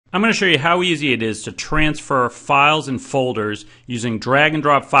I'm going to show you how easy it is to transfer files and folders using drag and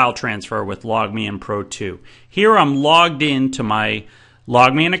drop file transfer with LogMeIn Pro2. Here I'm logged in to my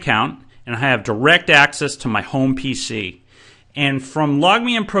LogMeIn account and I have direct access to my home PC. And from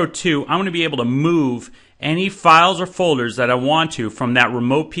LogMeIn Pro2, I'm going to be able to move any files or folders that I want to from that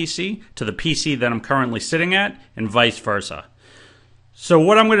remote PC to the PC that I'm currently sitting at and vice versa. So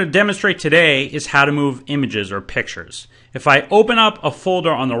what I'm going to demonstrate today is how to move images or pictures. If I open up a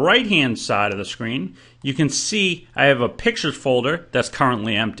folder on the right hand side of the screen, you can see I have a pictures folder that's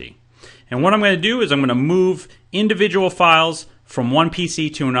currently empty. And what I'm going to do is I'm going to move individual files from one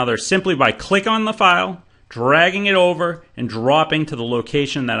PC to another simply by clicking on the file, dragging it over, and dropping to the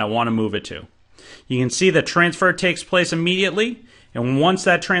location that I want to move it to. You can see the transfer takes place immediately, and once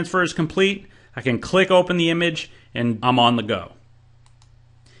that transfer is complete, I can click open the image and I'm on the go.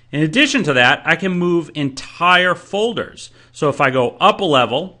 In addition to that, I can move entire folders. So if I go up a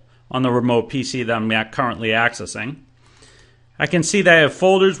level on the remote PC that I'm currently accessing, I can see that I have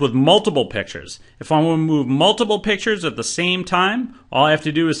folders with multiple pictures. If I want to move multiple pictures at the same time, all I have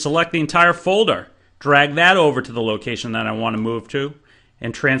to do is select the entire folder, drag that over to the location that I want to move to,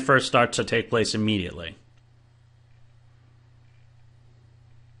 and transfer starts to take place immediately.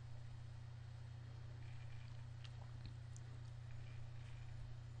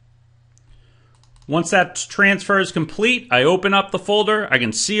 Once that transfer is complete, I open up the folder, I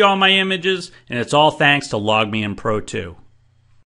can see all my images, and it's all thanks to LogMeIn Pro2.